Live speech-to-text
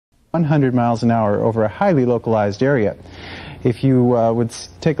100 miles an hour over a highly localized area. If you would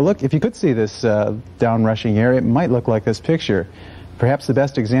take a look, if you could see this downrushing area, it might look like this picture. Perhaps the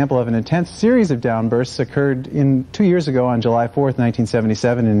best example of an intense series of downbursts occurred 2 years ago on July 4th,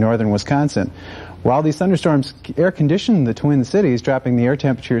 1977 in northern Wisconsin. While these thunderstorms air-conditioned the Twin Cities, dropping the air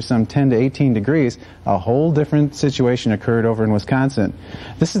temperature some 10 to 18 degrees, a whole different situation occurred over in Wisconsin.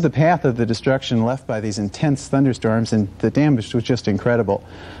 This is the path of the destruction left by these intense thunderstorms, and the damage was just incredible.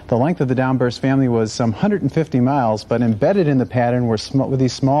 The length of the downburst family was some 150 miles, but embedded in the pattern were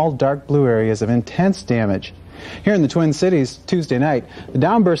these small dark blue areas of intense damage. Here in the Twin Cities Tuesday night, the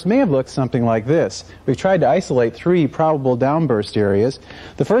downburst may have looked something like this. We've tried to isolate 3 probable downburst areas.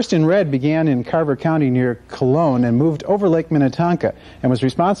 The first in red began in Carver County near Cologne and moved over Lake Minnetonka and was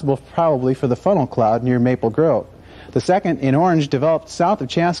responsible probably for the funnel cloud near Maple Grove. The second, in orange, developed south of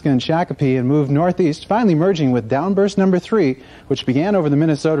Chaska and Shakopee and moved northeast, finally merging with downburst number 3, which began over the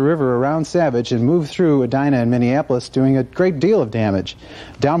Minnesota River around Savage and moved through Edina and Minneapolis, doing a great deal of damage.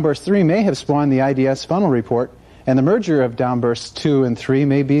 Downburst 3 may have spawned the IDS funnel report, and the merger of downbursts 2 and 3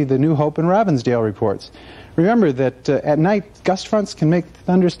 may be the New Hope and Robbinsdale reports. Remember that at night, gust fronts can make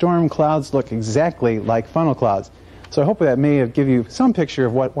thunderstorm clouds look exactly like funnel clouds. So I hope that may give you some picture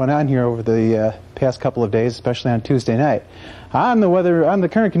of what went on here over the past couple of days, especially on Tuesday night. On the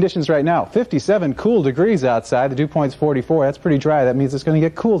current conditions right now, 57 cool degrees outside. The dew point's 44. That's pretty dry. That means it's going to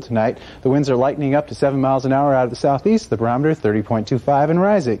get cool tonight. The winds are lightening up to 7 miles an hour out of the southeast. The barometer 30.25 and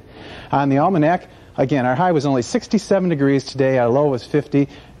rising. On the almanac, again, our high was only 67 degrees today. Our low was 50.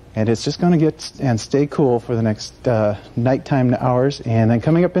 And it's just going to get and stay cool for the next nighttime hours. And then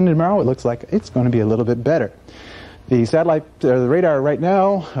coming up into tomorrow, it looks like it's going to be a little bit better. The satellite, the radar right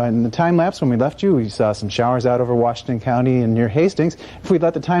now, in the time-lapse when we left you, we saw some showers out over Washington County and near Hastings. If we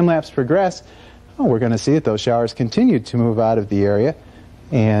let the time-lapse progress, we're going to see that those showers continue to move out of the area,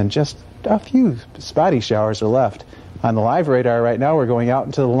 and just a few spotty showers are left. On the live radar right now, we're going out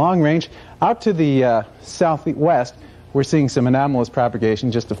into the long range. Out to the southwest, we're seeing some anomalous propagation,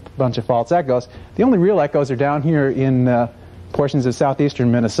 just a bunch of false echoes. The only real echoes are down here in portions of southeastern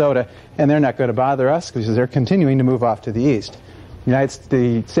Minnesota, and they're not going to bother us because they're continuing to move off to the east.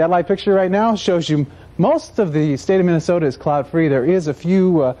 The satellite picture right now shows you most of the state of Minnesota is cloud-free. There is a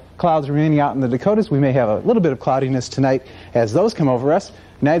few clouds remaining out in the Dakotas. We may have a little bit of cloudiness tonight as those come over us.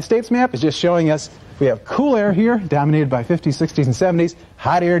 United States map is just showing us we have cool air here, dominated by 50s, 60s, and 70s.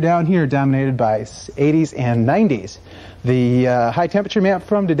 Hot air down here, dominated by 80s and 90s. The high temperature map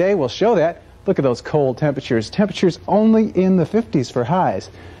from today will show that. Look at those cold temperatures. Temperatures only in the 50s for highs.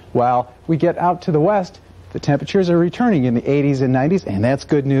 While we get out to the west, the temperatures are returning in the 80s and 90s, and that's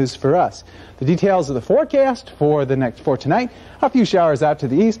good news for us. The details of the forecast for tonight, a few showers out to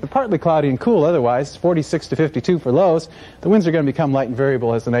the east, but partly cloudy and cool otherwise, 46 to 52 for lows. The winds are going to become light and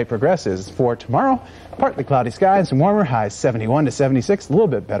variable as the night progresses. For tomorrow, partly cloudy skies and warmer, highs 71 to 76, a little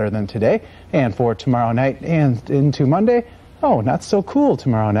bit better than today. And for tomorrow night and into Monday, not so cool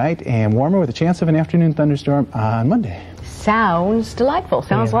tomorrow night, and warmer with a chance of an afternoon thunderstorm on Monday. Sounds delightful.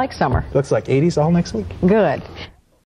 Sounds like summer. Looks like 80s all next week. Good.